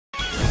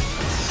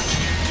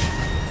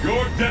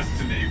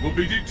destiny will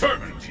be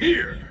determined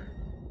here.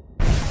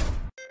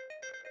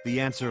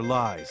 The answer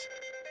lies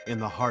in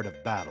the heart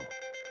of battle.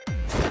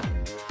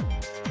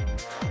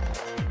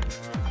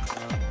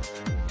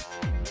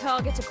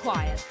 Target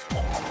acquired.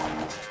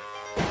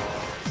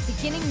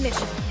 Beginning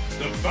mission.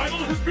 The battle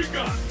has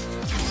begun.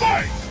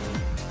 Fight!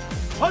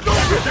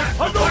 Hadouken!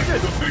 Hadouken!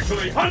 Is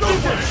officially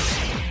underway.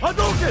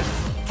 Hadouken!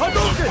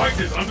 Hadouken! The fight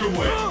is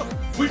underway.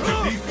 Which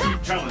of these two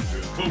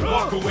challengers will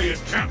walk away a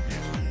champion?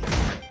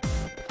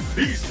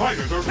 These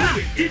fighters are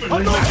really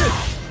evenly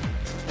matched.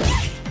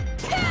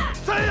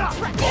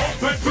 All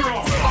bets are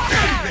off.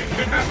 Anything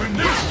can happen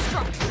now.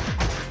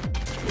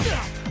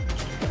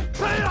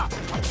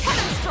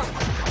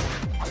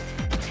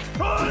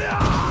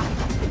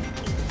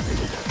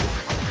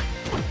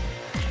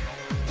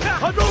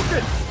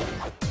 Hadouken!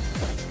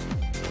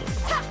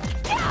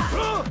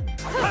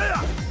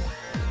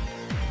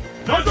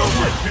 Neither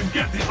one can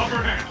get the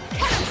upper hand.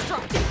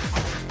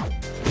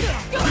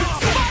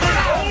 Turn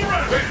it all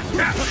around.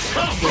 Fantastic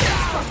combo.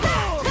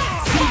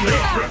 Too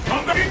late for a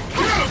comeback.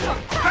 Incredible.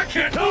 I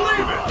can't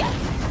believe it.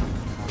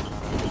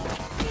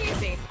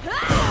 Easy.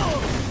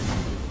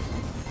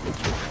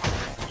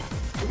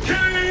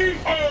 KO.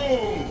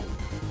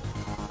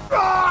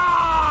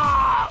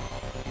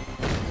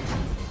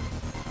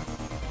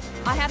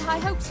 I had high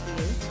hopes for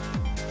you.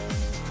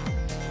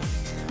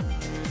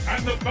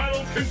 And the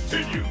battle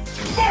continues.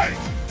 Fight!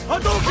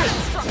 Hadouken!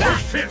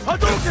 First hit.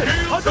 Hadouken!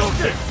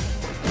 Hadouken!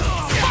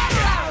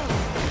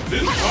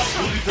 This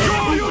possibly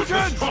turns who is the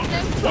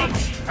strongest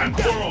once and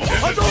for all.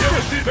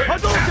 Hadouken!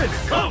 Hadouken!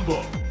 Combo.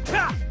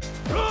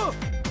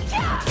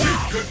 This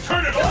could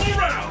turn it all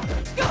around.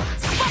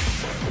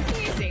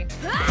 Easy.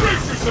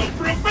 Brace yourself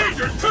for a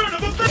major turn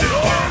of events.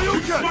 Too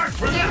smart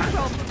for No that.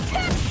 problem.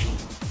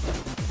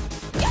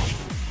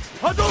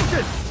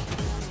 Hadouken!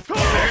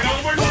 And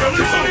over to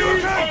the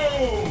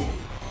KO.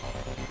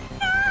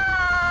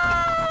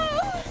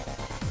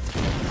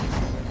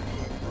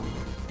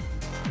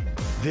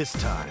 This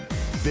time,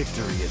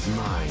 victory is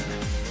mine.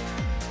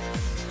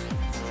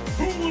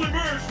 Who will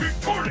emerge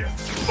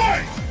victorious?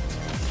 Fight!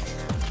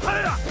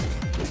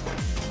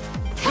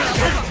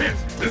 First hit.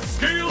 The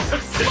scales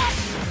have tipped.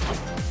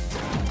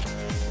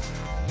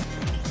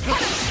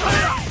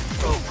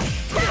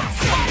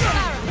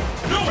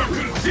 No one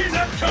could have seen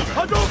that coming.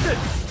 Hadouken!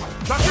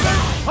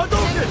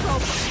 Hadouken!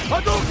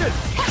 Hadouken!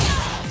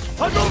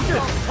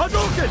 Hadouken!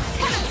 Hadouken!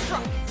 Cannon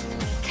struck.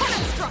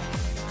 Cannon struck.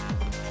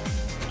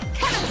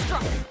 Cannon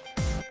struck.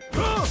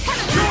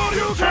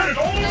 You turn it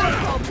all No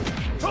around.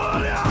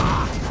 problem.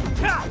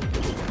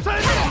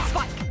 Cannon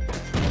spike.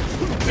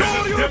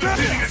 There's a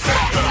devastating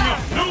attack coming up.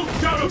 No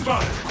doubt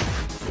about it.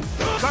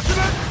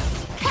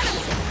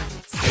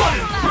 What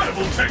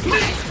incredible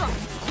technique. Struck.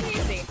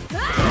 Easy.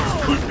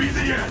 Could be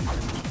the end.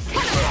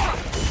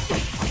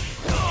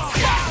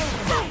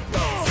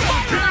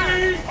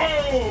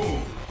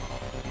 KO!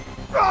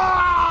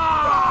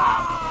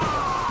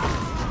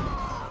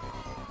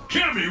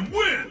 Cammy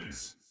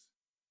wins!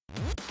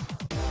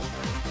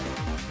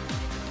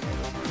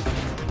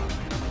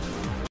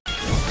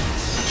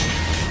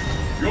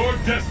 Your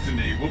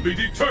destiny will be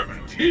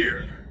determined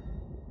here.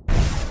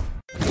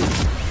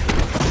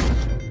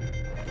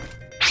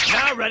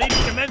 Now ready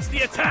to commence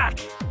the attack!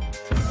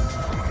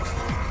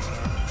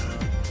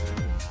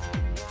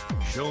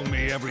 Show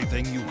me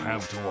everything you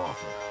have to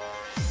offer.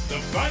 The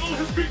battle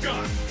has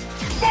begun.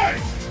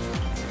 Fight!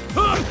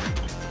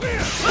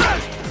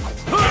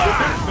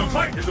 The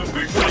fight is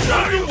officially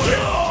underway.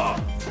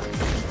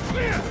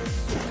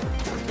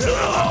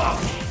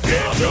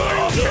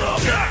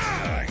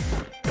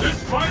 This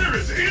fighter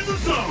is in the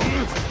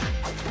zone.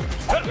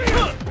 Turn it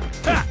around.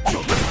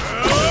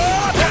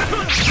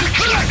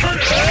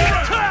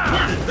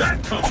 Where did that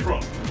come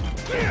from?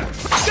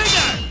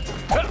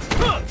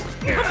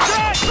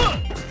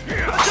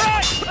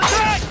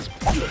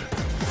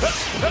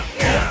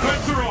 All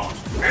bets are off.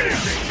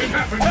 Anything can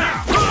happen now.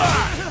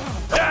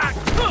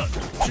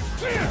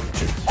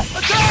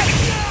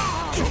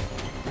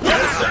 Where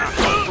did that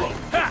come from?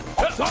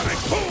 Sonic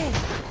boom!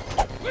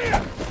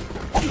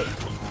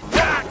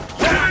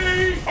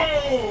 KO!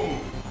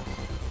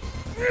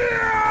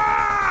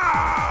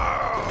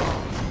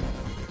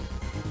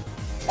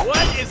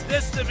 What is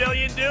this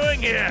civilian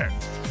doing here?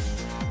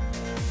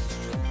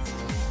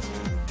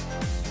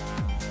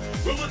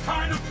 Will the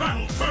tide of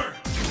battle turn?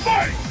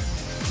 Fight!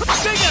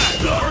 Stinger!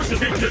 The first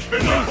kick has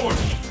been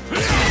reported.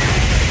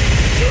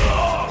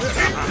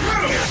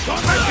 Incredible! I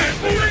can't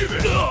believe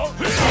it! All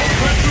bets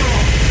are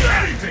off.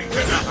 Anything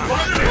can just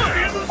find it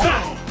in the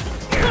zone.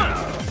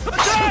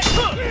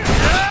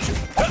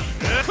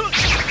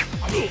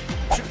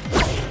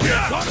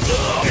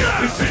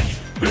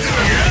 This is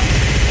the end.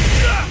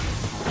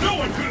 No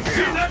one could have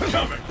seen that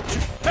coming.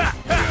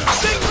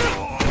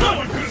 No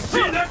one could have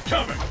seen that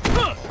coming.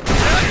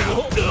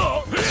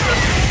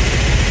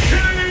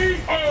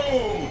 KO!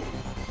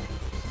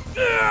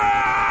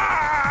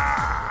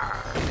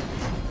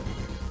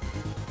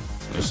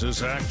 This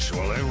is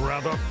actually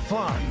rather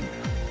fun.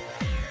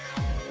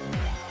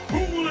 Who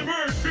will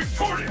emerge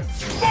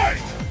victorious?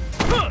 Fight!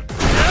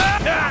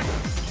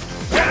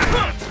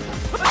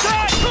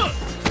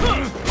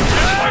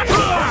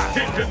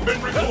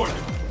 been recorded.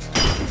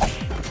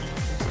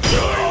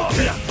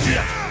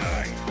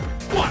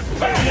 What?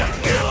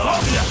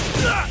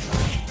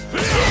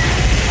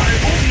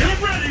 You're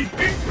ready!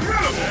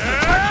 Incredible!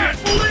 I can't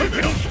believe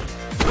it!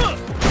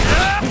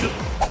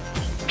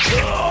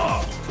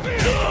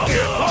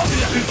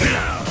 Is it the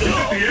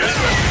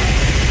end?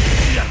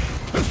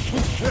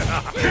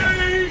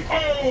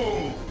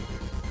 KO!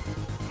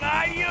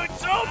 My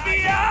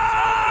utopia!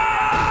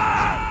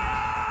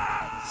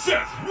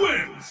 Seth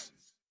wins!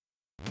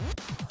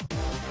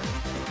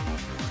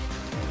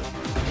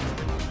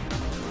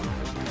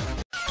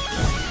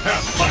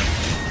 Have fun!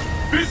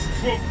 Fists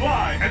will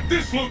fly at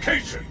this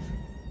location!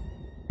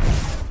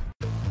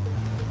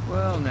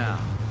 Well now,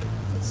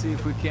 let's see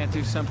if we can't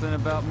do something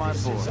about my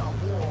boy.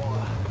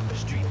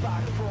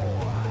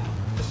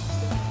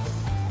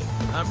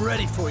 I'm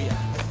ready for you.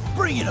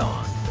 Bring it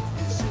on.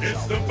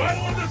 It's the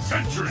battle of the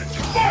century!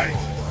 Fight!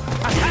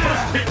 The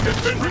first hit has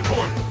been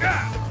recorded!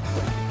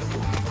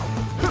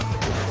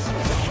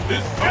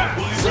 This fight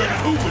will determine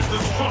who is the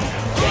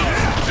strongest!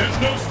 There's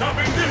no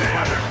stopping this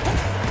fighter!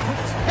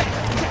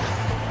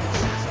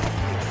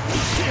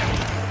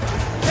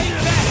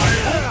 I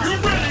hope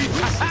you're ready!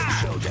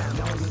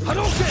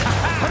 Hadouken!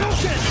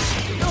 Hadouken!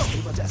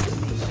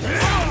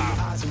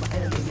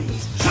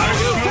 I'm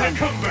gonna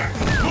come back!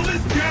 Will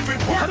this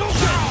gambit work?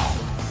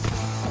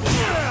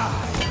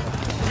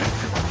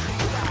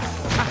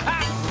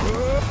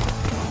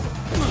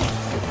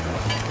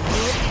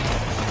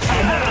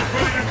 I'm almost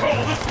ready to call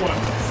this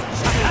one!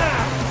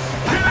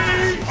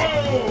 KO!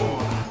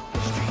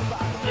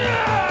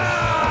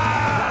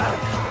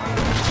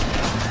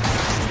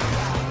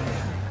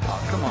 Oh,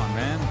 come on,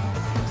 man.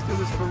 Let's do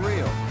this for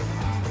real.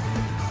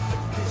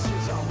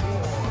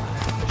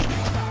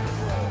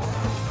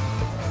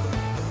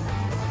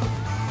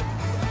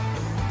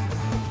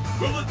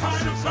 Will the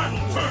tide of battle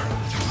turn?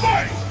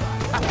 Fight!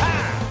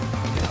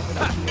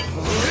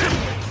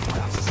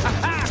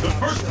 The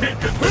first hit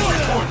has been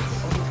recorded.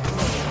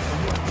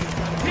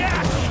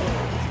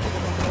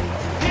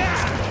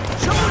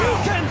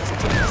 Shoryuken!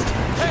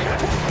 Hey!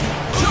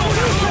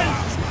 Shoryuken!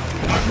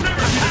 I've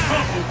never seen a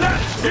combo that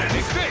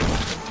intense.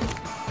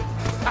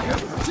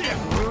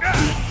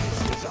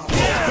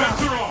 All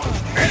bets are on.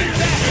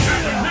 Anything can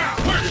happen now.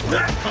 Where did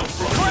that come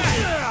from?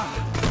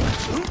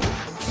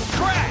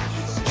 Crash!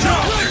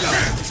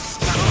 Shoryuken!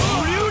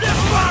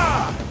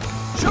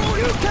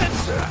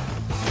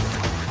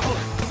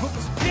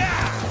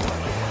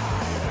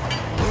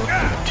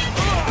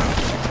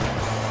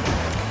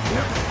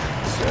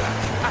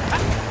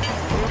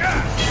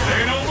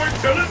 Ain't over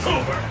till it's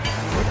over.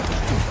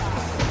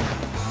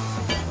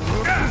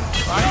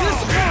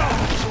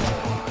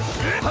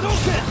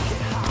 Hadouken!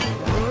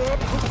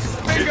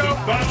 It's a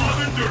battle of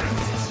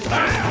endurance.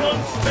 Last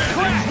one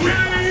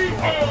standing.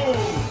 KO!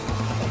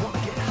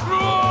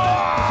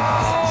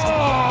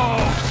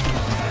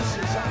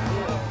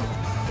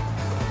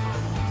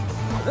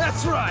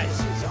 That's right!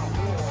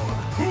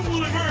 Who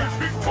will emerge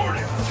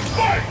victorious?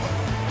 Fight!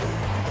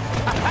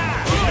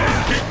 The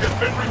first kick has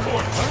been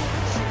recorded.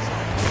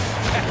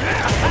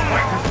 The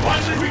fight has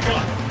finally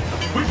begun.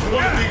 Which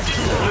one of these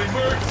two will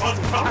emerge on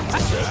top?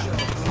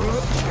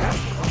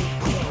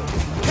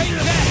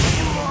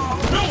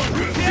 No one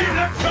could see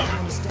that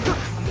coming.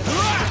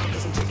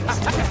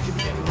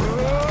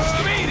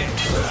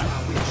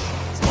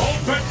 All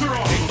bets are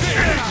on.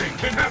 Anything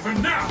can happen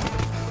now.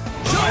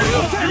 I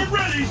hope you're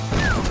ready.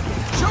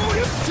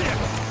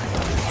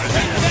 I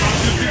think it's about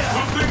to be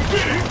something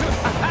big.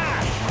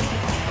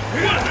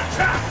 What an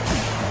attack!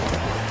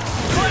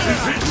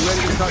 Is it? You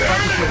ready to talk about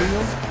this for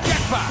real?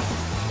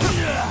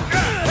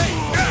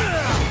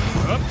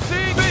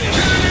 Upsie!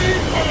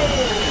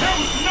 There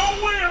was no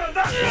way out of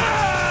that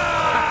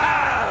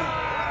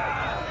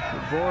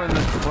You're boring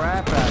the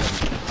crap out of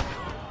me.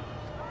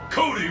 one!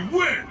 Cody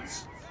wins!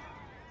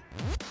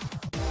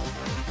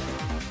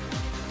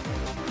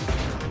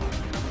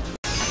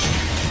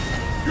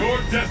 Your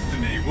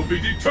destiny will be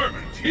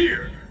determined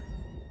here!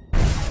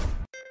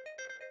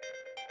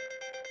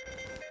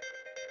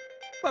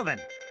 Well then,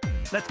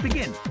 let's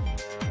begin.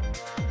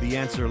 The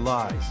answer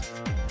lies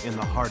in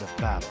the heart of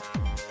battle.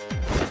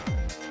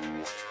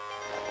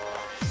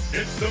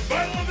 It's the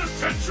battle of the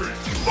century!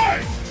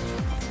 Fight!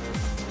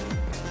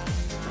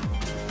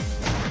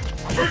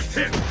 First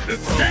hit, the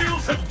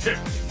scales have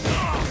tipped!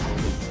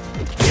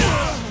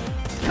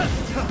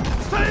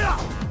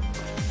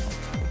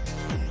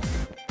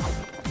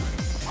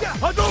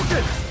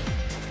 Hadouken!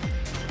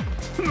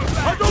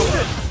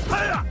 Hadouken!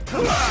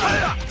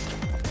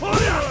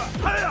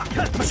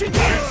 Machine I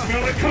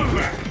smell a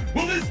comeback!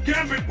 Will this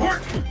gambit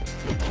work?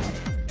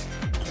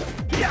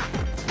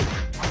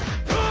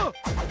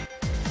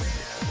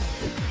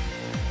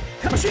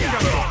 Machine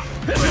gun!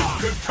 This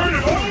could turn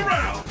it all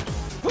around!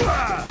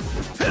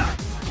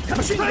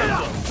 Machine gun!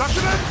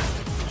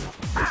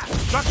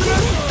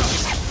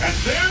 And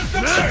there's the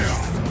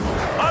payoff!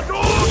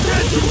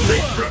 Hadouken!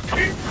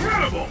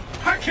 Incredible!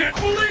 I can't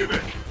believe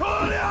it!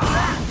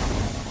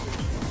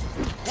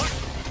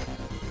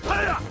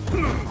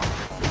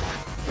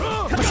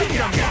 Machine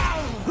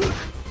gun!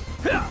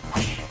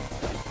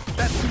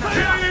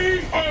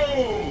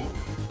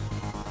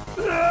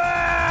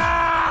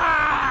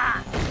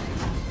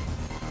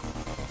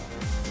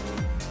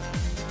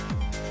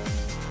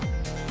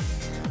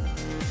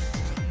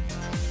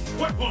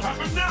 will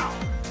happen now!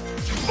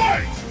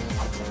 Fight!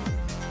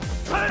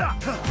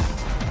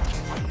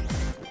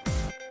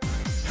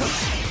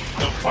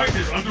 The fight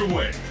is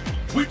underway.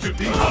 Which of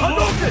these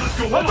let's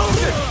go on?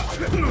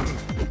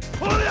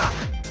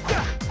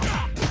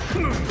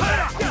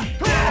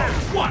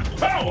 What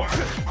power!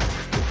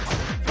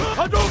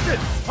 Hadouken!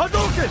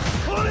 Hadouken!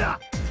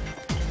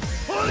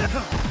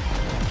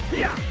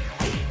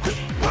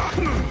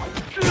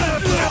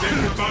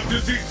 They're about to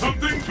see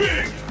something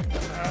big!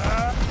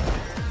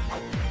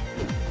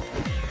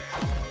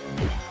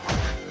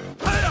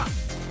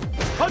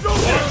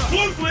 Hadouken!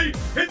 Smoothly,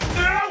 it's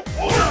now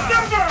or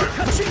never!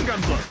 Machine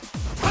gun blow!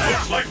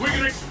 Looks like we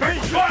can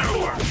expect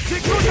fireworks!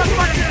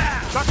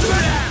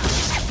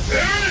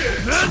 There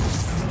it is!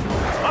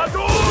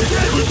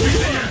 Hadouken! Could be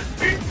the end!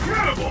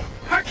 Incredible!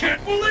 I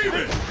can't believe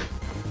it!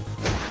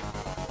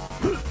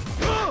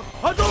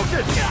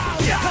 Hadouken!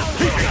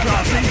 Keep it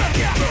classy!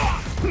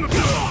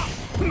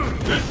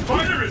 This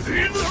fighter is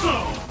in the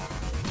zone!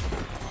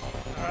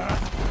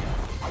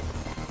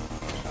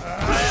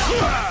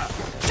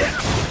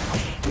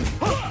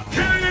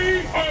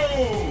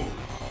 KO!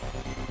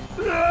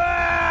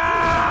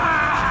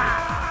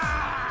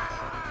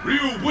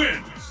 Ryu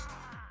wins!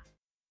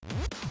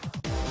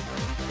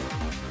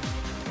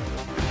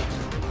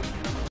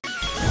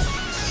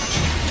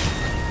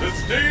 The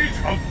stage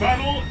of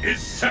battle is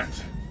set!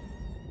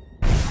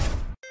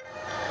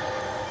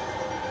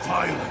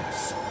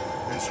 Violence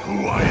is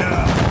who I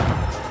am.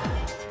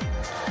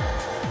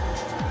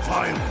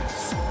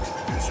 Violence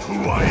is who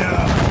I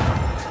am.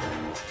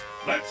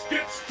 Let's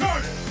get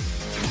started!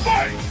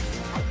 Fight!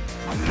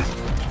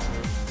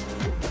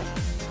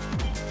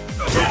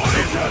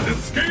 The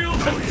scale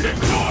has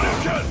tipped!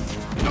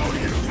 No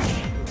use.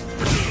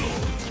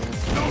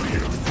 No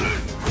use.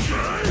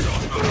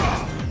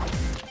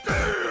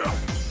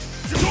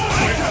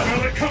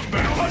 Another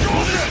comeback!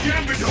 This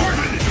gambit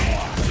working!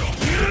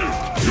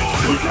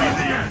 Could be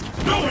the end!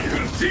 No one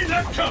could have seen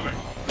that coming!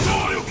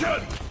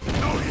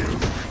 No use.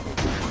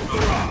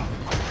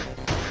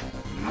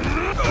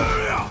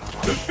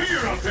 The fear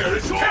out there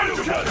is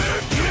tangible!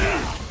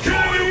 KO!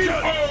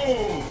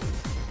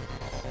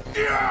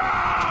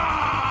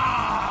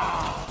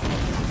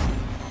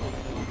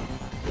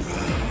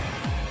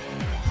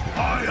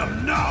 I am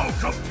now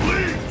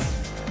complete!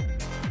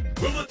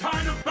 Will the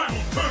tide of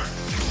battle turn?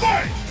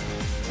 Fight!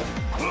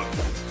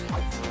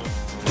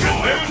 And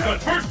there's the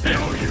first hit!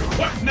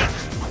 What's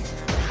next?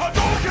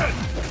 Hadouken!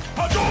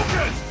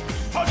 Hadouken!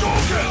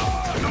 Hadouken!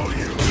 No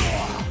use!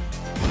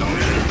 No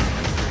use!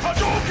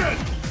 Hadouken!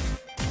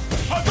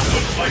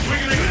 Looks like we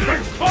can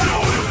expect fire!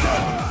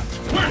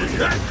 Where did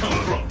that come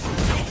from?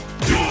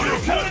 Use your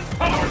opponent's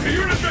power to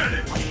your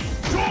advantage!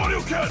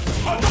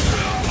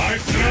 I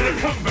smell a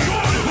comeback!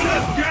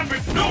 That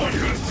gambit, no one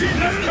could have seen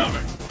that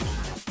coming!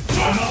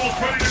 I'm almost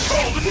ready to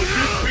call this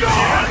shoot to the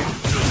end!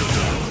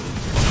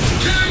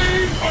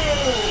 KO!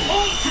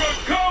 Ultra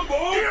Combo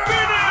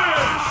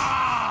Finish!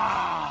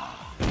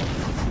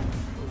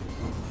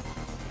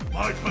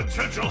 My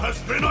potential has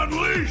been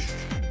unleashed!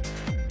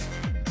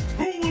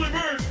 Who will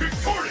emerge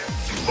victorious?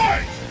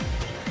 Fight!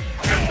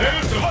 And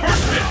there's the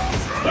first hit!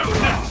 What's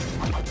next?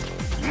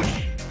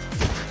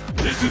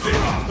 This is it!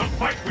 The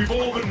fight we've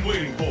all been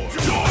waiting for!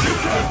 Just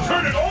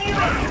turn it all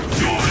around!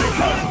 Use your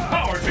opponent's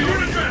power to your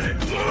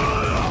advantage!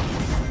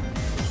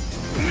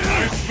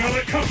 I smell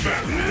a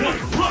comeback! What a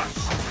rush!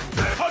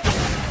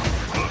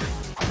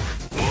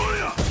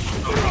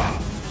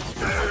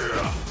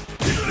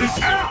 This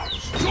ouch!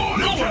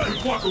 No one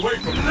could walk away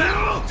from that!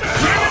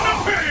 Bring the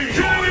pain!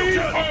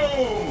 KO!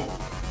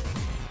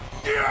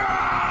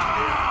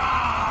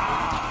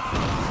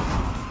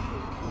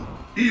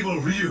 Evil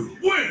Ryu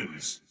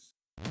wins!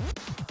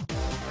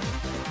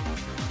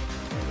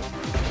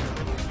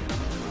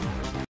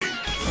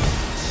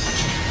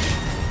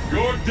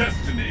 Your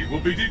destiny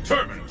will be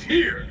determined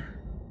here!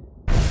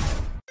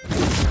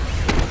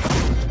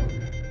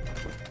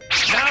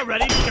 Now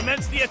ready to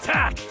commence the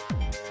attack!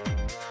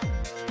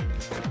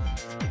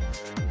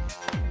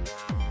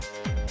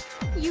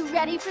 You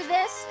ready for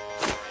this?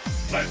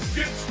 Let's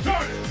get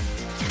started!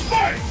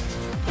 Fight!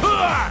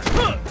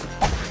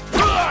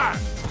 Attack!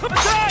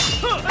 Attack!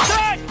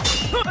 Attack!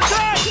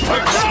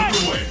 Fight Attack!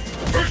 underway!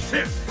 First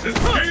hit! The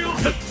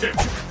scales have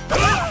tipped!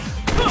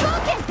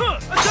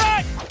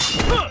 Attack!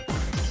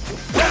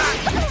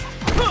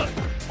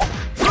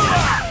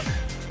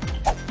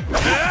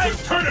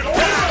 Just turn it all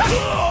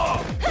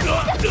around!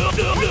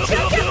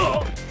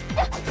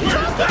 Where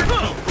did that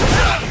come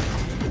from?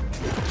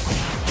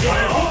 I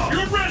hope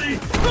you're ready!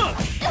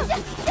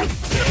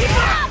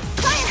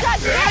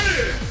 There it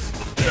is!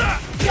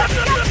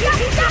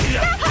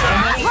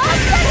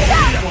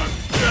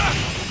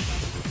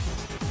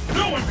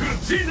 No one could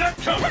have seen that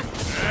coming!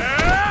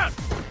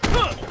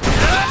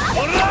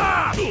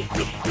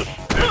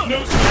 There's no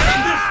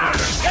stopping this one!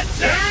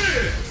 There it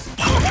is!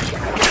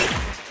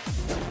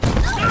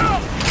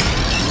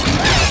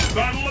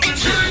 Battle of the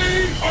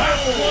Dream! Oh,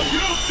 you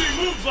don't see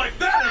moves like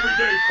that every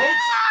day,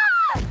 folks!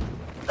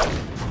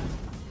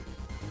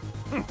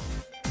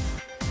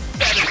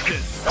 Better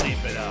just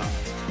sleep it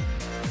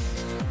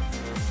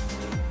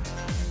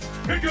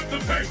the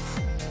pace.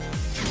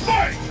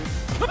 Fight!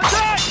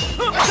 Attack!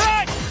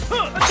 Attack!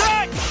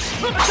 Attack!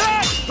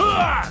 Attack!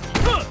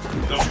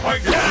 The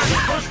fight is the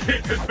first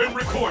hit has been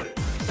recorded.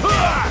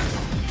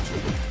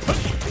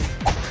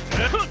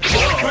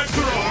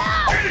 Pressure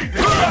on!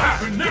 Anything can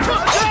happen now!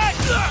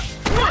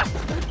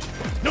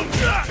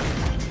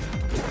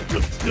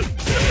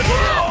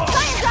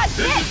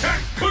 This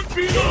attack could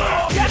be the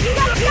last!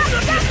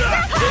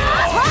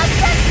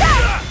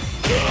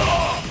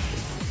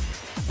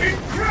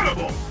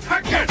 Incredible!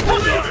 I can't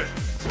believe it!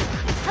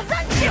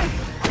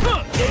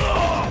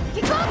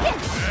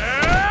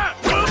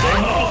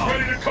 I'm almost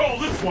ready to call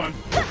this one!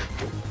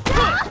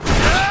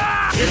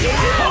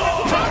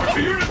 Power to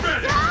your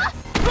advantage!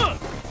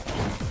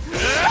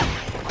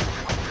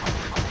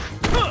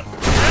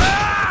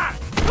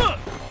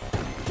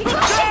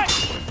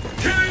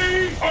 KO!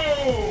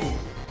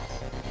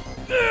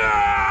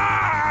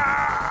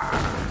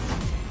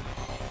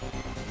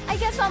 I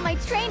guess all my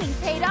training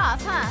paid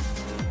off, huh?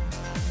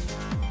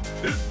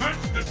 This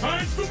match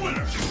decides the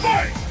winner!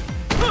 Fight!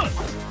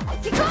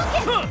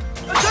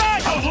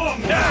 Attack! How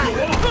long will this go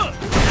on?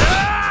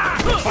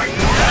 The fight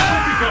has never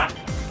begun!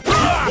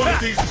 One of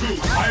these two,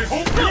 I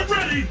hope you're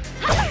ready!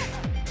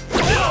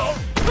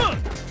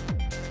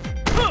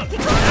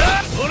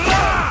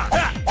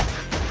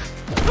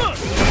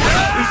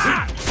 Is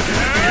it the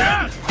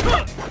end?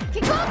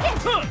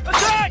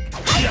 Attack!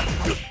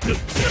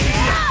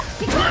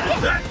 Where did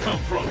that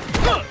come from?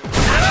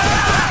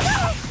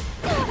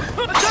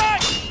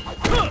 Attack!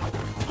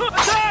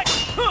 Attack!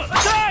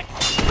 Attack!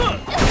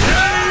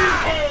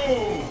 KO!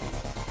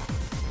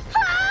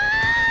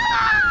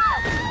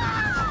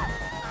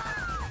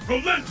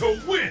 Rolento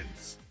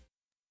wins!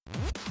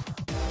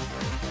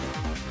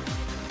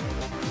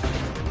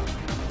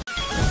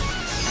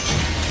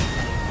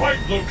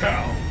 Fight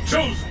locale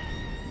chosen!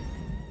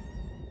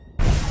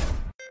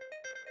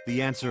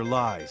 The answer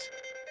lies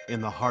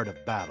in the heart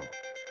of battle.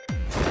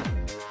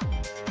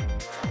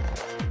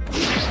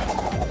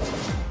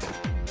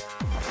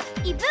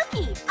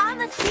 Ibuki, on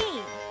the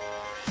scene!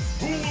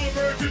 Who will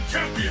emerge a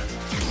champion?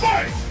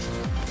 Fight!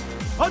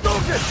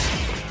 Hadouken!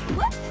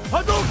 What?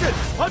 Hadouken!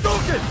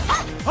 Hadouken!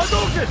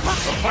 Hadouken!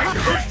 The fight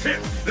first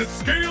hit, the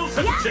scales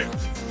have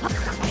tipped.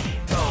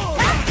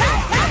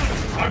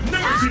 I've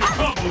never seen a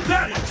combo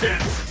that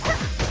intense.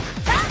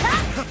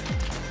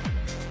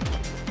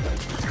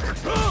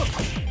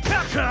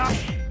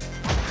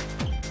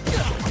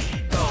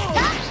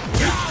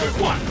 Mr.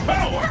 One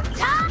Power!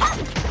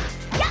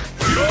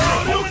 Use your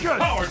opponent's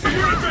power to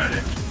your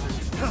advantage.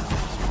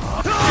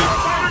 This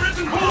fighter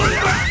isn't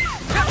holding back.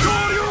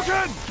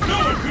 Shoryuken! No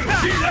one could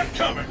see that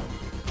coming.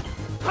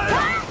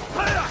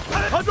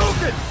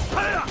 Hadouken!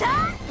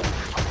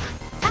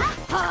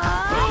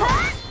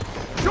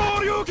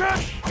 Shoryuken!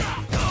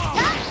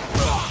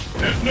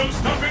 There's no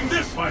stopping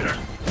this fighter.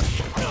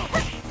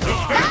 The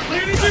fat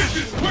lady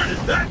dishes. Where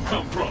did that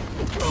come from?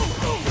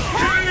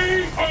 KO!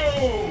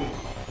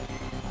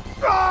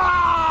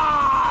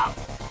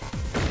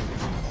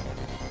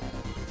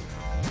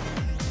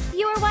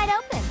 You were wide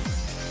open.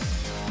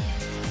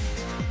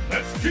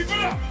 Let's keep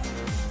it up.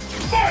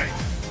 Fight!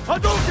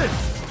 Hadouken!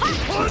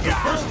 The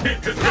first hit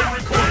has been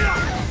recorded.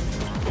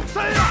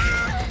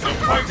 The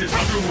fight is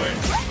underway.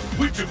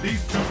 Which of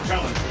these two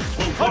challengers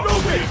will walk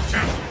away as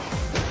champion?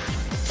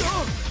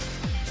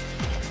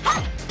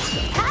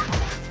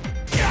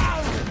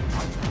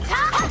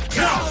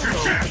 Now's your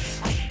chance!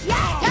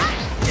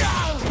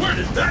 Where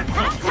did that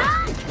come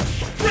from?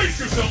 Brace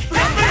yourself for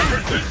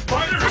danger! This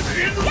fighter is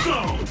in the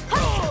zone!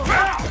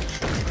 Ouch!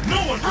 No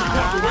one can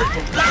walk away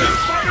from that! This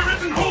fighter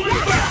isn't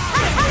holding back!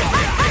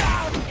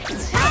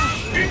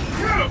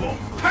 Incredible!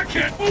 I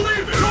can't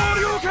believe it!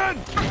 Shoryuken!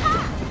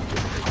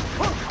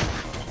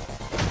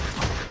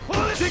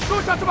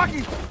 Jigsaw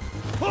Tatsumaki!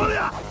 KO!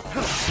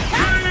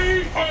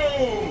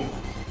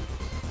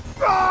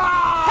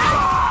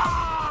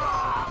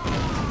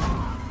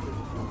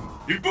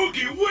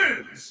 Ibuki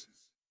wins!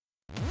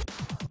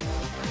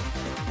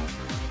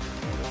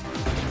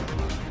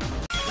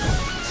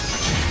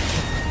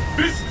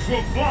 Fists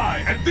will fly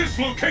at this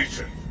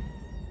location!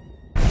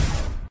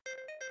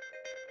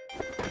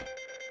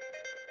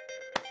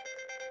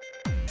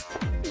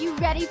 You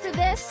ready for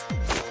this?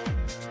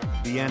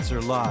 The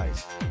answer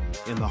lies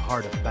in the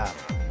heart of battle.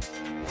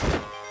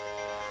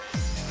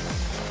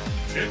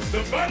 It's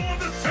the battle of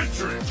the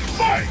century!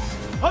 Fight!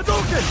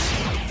 Hadouken!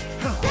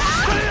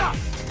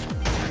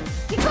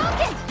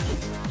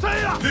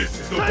 This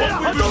is the one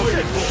we've been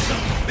waiting for!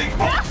 The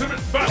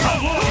ultimate battle! How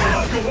long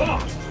will it go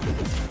on?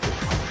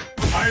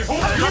 I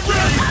hope you're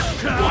ready!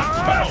 One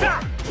power!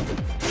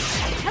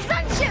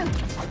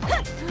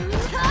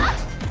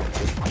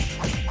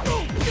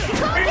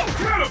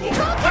 Incredible!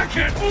 I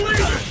can't believe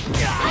it!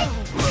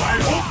 I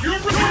hope you're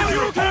ready! Use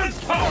your opponent's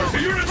power to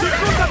your advantage!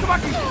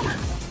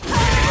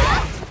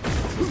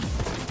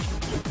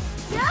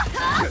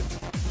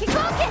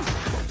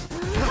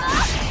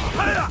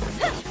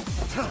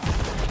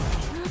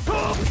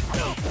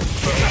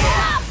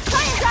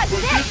 Will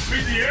this be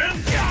the end?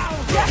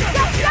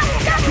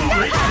 Too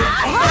late to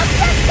come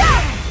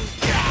back.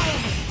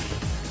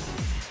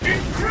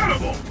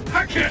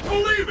 can't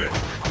believe it!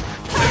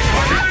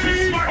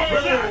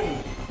 KO!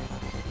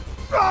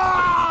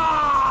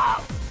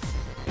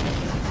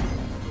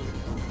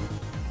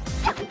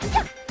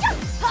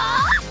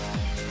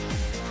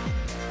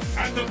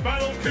 And the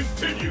battle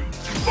continues!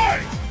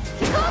 Fight!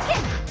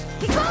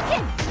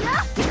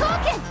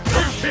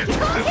 First hit, the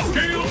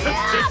scales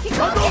have tipped!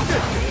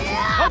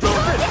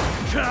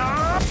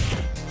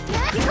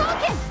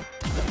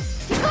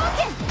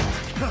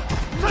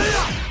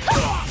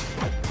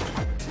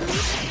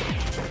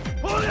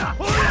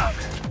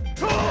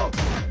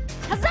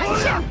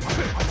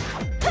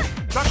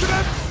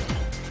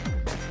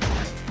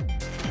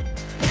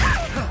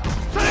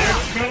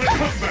 Smell a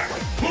comeback!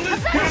 Will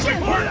this classic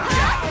work?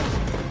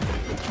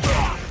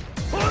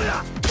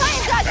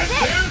 And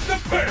there's the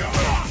payoff!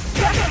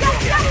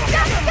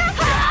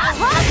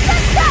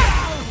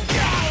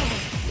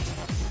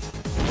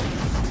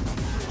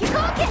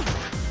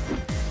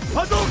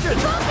 Hadouken!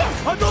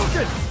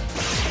 Hadouken!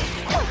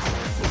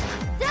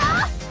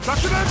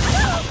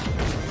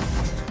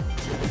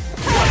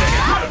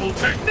 Incredible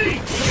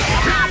technique!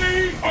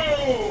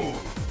 KO!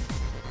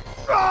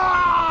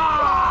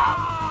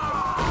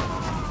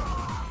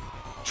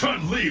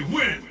 Chun-Li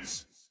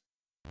wins!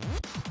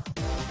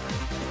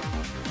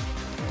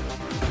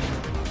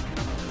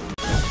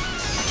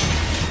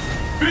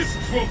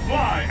 Fists will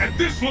fly at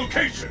this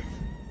location!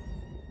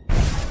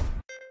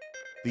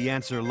 The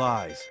answer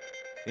lies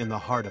in the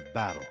heart of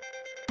battle.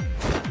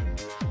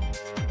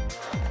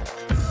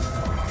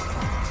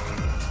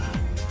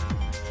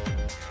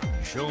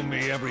 Show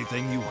me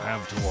everything you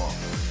have to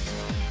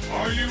offer.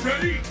 Are you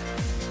ready?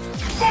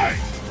 Fight!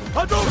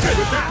 Hadouken!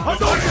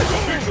 Hadouken!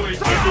 Officially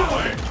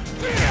underway!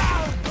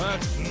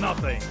 That's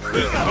nothing.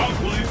 This bout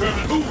will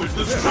determine who is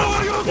the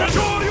strongest once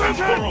and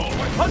for all!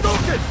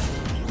 Hadouken!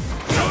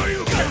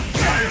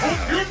 I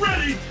hope you're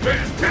ready!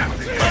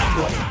 Fantastic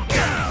combo!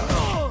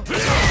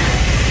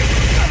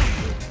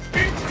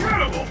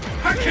 Incredible!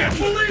 I can't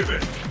believe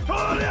it!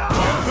 All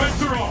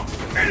bets are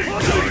off! Anything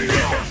goes!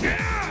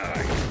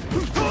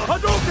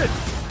 Hadouken!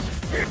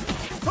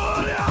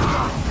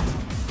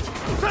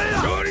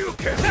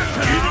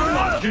 Either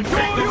one can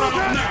take the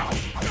round now!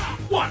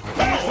 What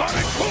power!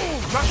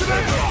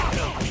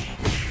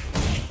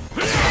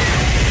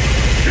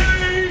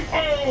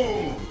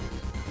 KO!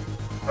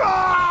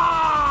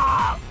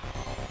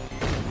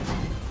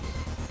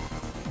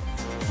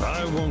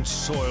 I won't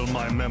soil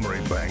my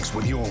memory banks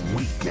with your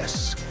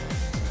weakness.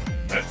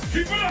 Let's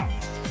keep it up!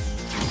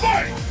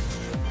 Fight!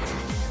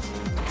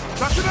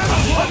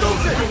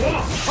 Hadouken!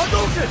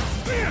 Hadouken!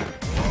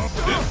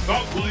 This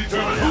bout will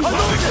determine who's the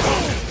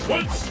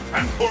once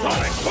and for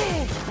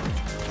all!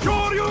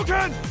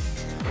 Shoryuken!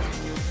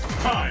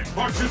 Time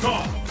marches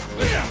on!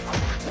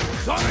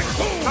 Sonic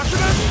Boom!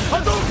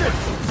 Hadouken!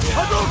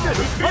 Hadouken!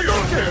 The fear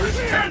out there is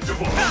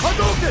tangible!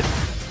 Hadouken!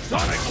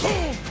 Sonic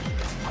Boom!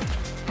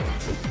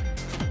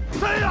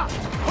 Seiya!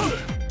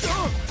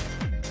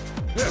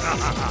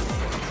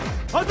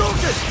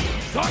 Hadouken!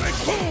 Sonic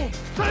Boom!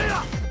 Seiya!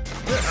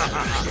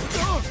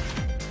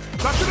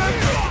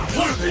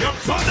 What are they up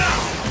to now?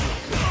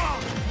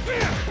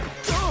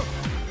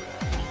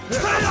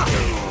 Seiya!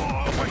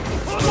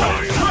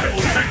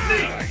 Incredible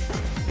technique!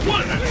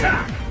 What an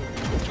attack!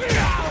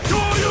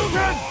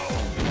 Shoryuken!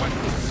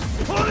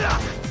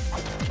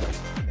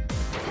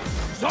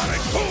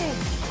 Sonic Boom!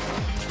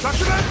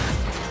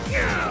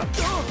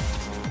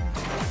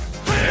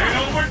 And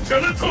over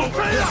till it's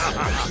over!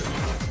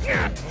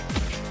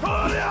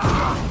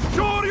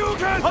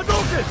 Shoryuken!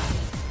 Hadouken!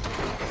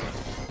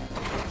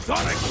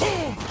 Sonic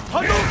Boom!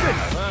 Hadouken!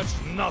 That's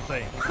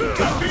nothing.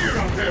 The fear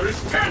out there is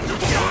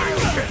tangible!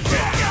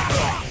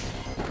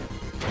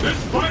 This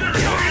fighter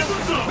is in the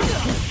zone!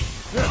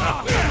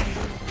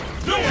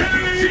 No one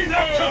can see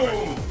that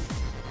coming!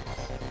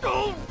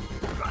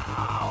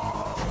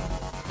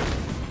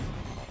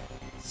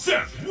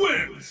 Seth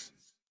wins!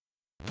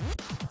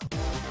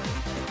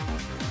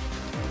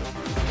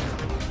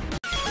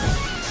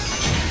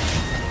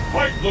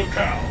 Fight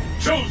locale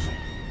chosen!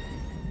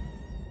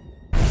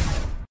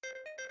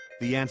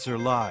 The answer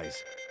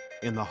lies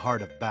in the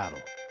heart of battle.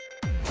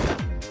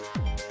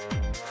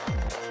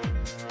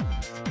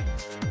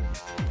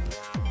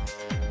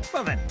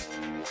 Well then,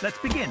 let's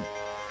begin.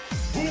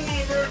 Who will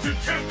emerge a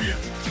champion?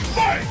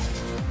 Fight!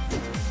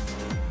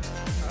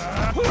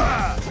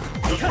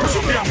 The first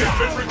game has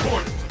been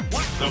recorded.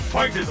 The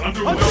fight is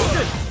underway.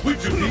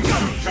 Which of these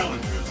two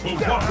challengers will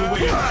walk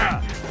away as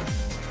champion?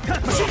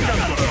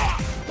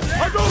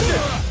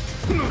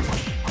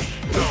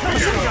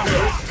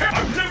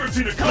 I've never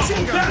seen a combo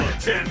that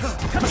intense.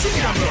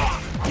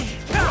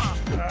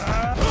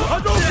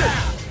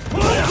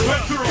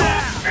 Bets are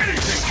off.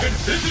 Anything can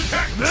this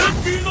attack could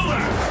be the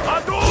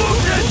last.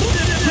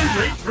 Too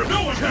late for no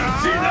one can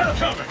see that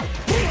coming.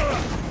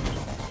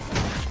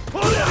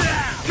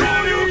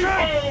 KO!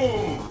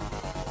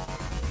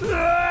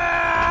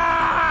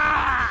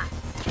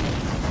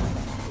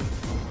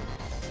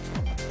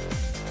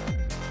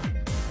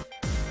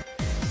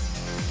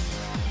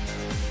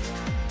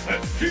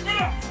 Let's keep it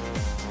up!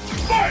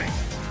 Fight!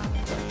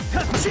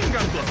 Machine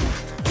gun blow!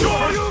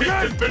 First hit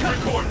has been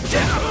recorded.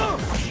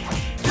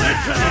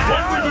 This is the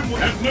one we've been.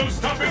 There's no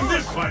stopping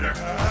this fighter.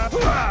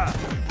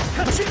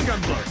 Machine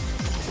gun blow.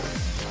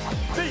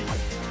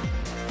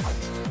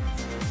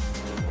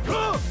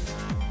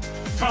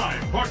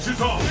 Time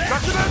marches on.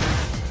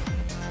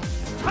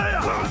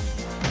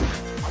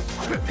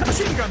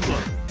 Machine gun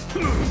blow.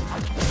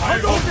 I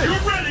hope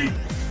you're ready.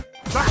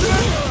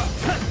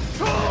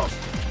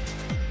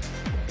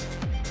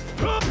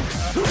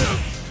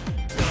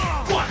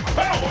 What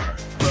power?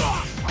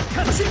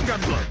 Machine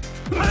gun blow.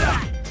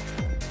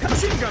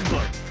 Machine gun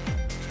blow.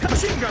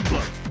 Machine gun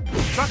blow.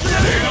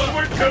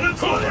 Downward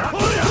Canatona.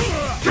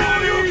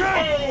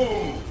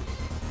 K.O.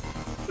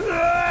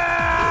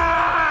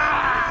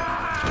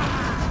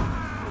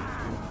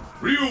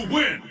 Ryu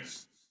wins.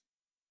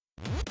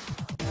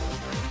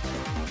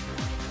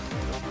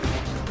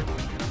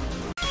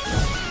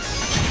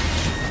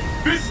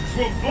 Fists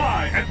will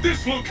fly at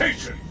this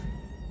location.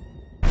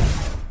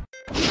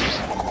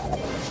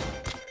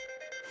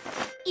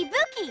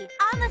 Ibuki,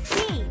 on the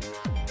scene.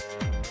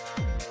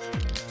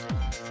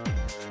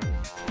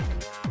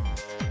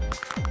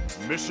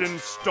 Mission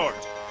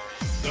start.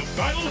 The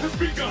battle has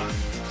begun.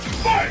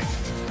 Fight!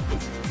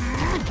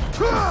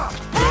 The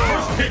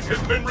first hit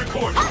has been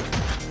recorded.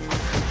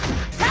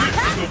 This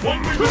is the one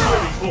we've been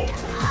waiting for.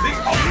 The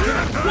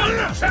ultimate one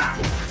attack.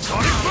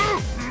 Sonic boom.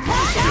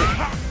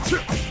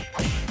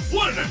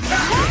 What an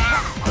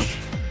attack!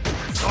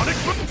 Sonic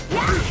boom.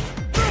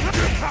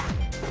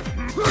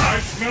 I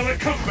smell a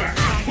comeback.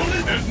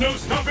 There's no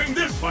stopping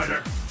this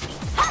fighter.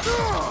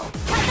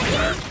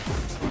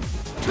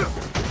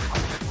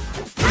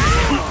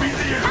 Could be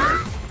the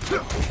end.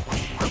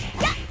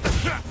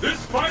 This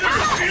fighter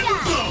is in the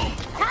zone.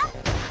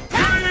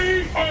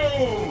 K.O.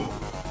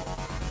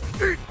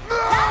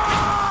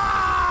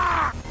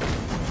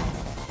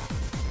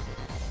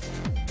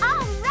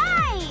 All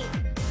right.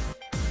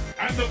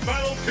 And the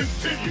battle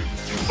continues.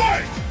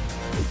 Fight!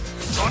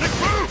 Sonic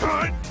boom.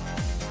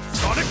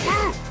 Sonic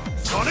boom.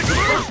 Sonic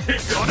boom.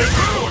 Sonic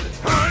boom.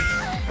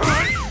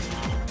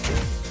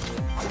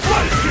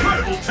 What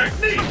incredible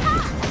technique!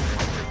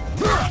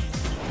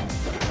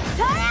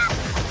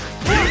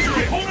 Use your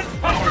opponent's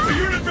power to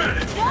your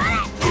advantage.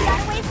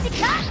 Gotta waste it.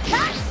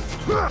 Cut.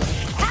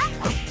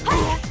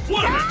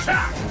 What an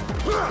attack!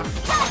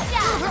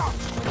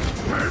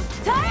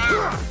 Gotcha.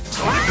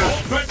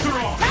 All bets are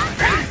off.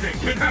 Anything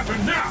can happen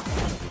now.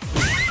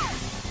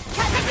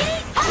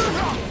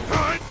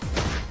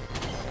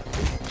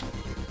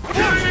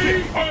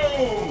 K.O.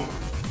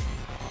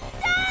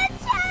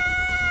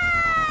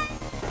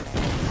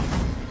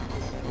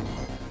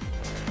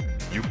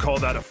 You call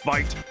that a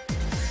fight?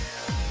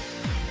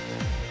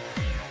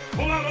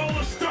 Pull out all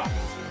the stops.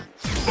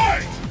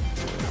 Fight!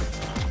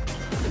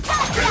 And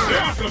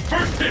there's the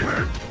first hit.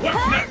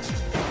 What's next?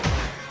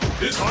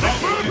 This fight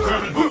will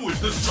determine who is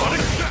the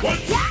strongest. What?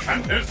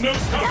 And there's no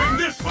stopping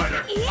this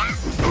fighter.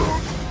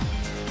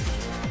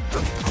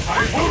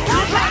 I hope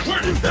you're not.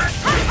 Where did that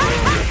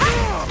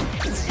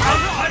How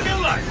do I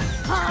like?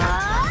 A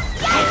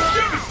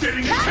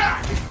devastating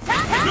attack!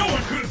 No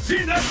one could have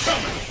seen that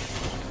coming!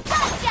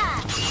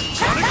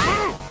 Sonic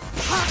boom!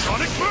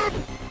 Sonic boom!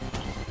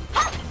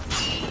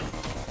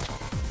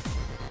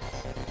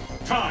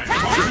 Time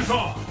marches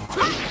on!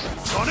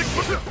 Sonic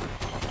boom!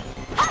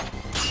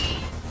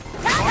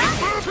 Sonic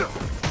boom!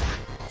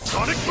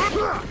 Sonic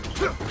boom!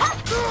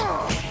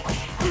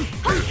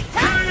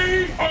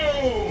 K.O.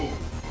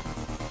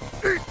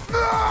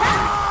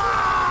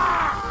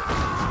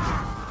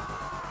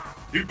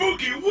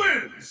 Ibuki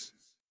wins!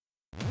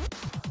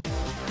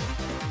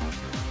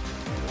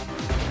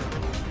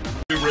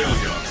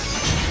 Aurelia.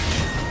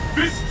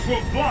 Fists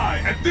will fly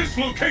at this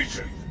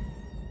location!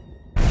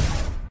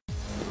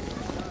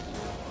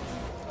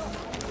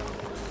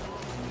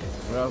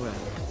 Well then,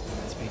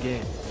 let's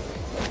begin.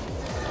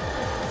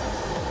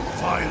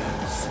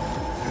 Violence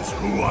is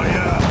who I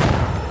am.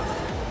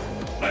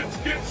 Let's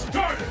get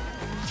started!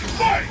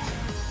 Fight!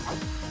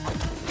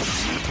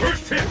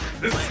 First hit,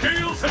 the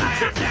scales have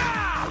tipped.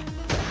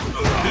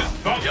 This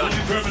bout will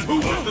determine who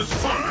is the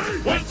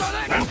strongest once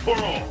and for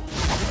all.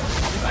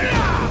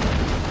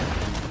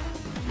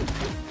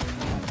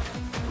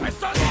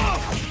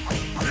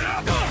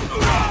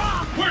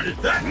 Where did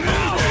that go?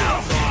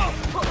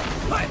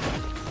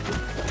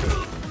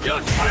 I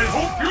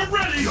hope you're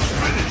ready! You're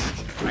finished.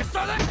 I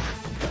saw that!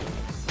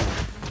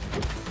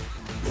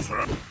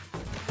 Sir.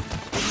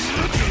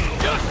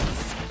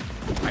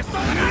 I saw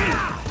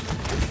that!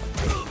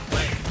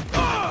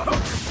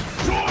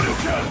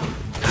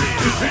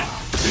 Is it?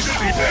 Is it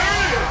there?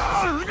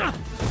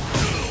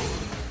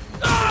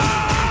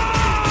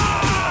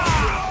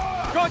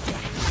 Gotcha!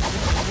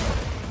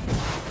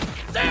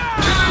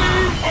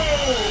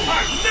 Oh!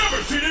 I've never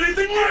seen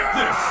anything like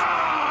this!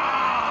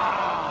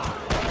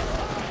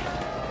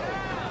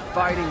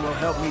 Fighting will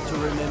help me to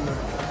remember.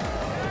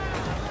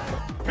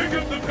 Pick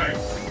up the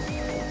pace!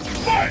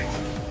 Fight!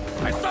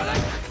 I saw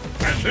that!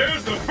 And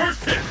there's the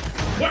first hit!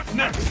 What's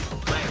next?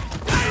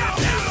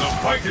 The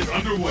fight is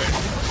underway.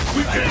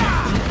 Which of these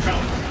two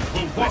challengers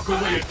will walk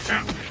away a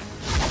champion?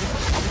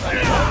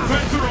 All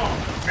bets are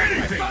off.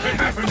 Anything can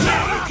happen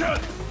now.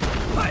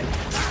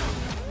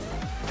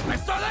 I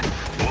saw that!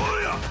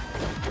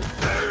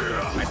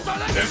 I saw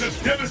that! There's a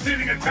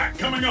devastating attack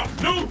coming up.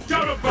 No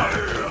doubt about it.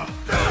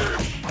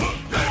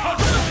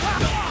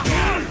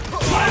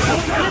 I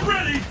hope you're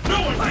ready.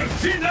 No one can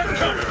see that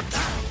coming.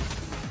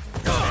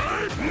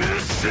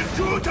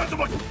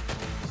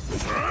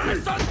 I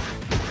saw that!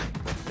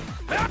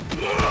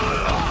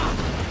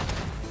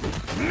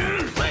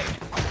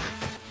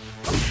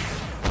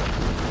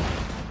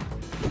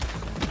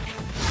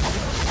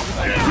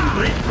 Too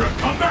late for a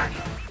comeback.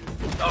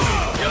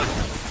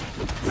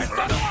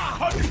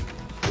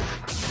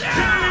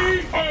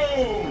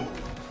 K.O.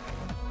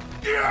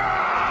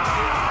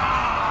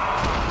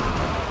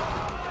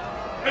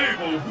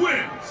 Abel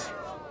wins.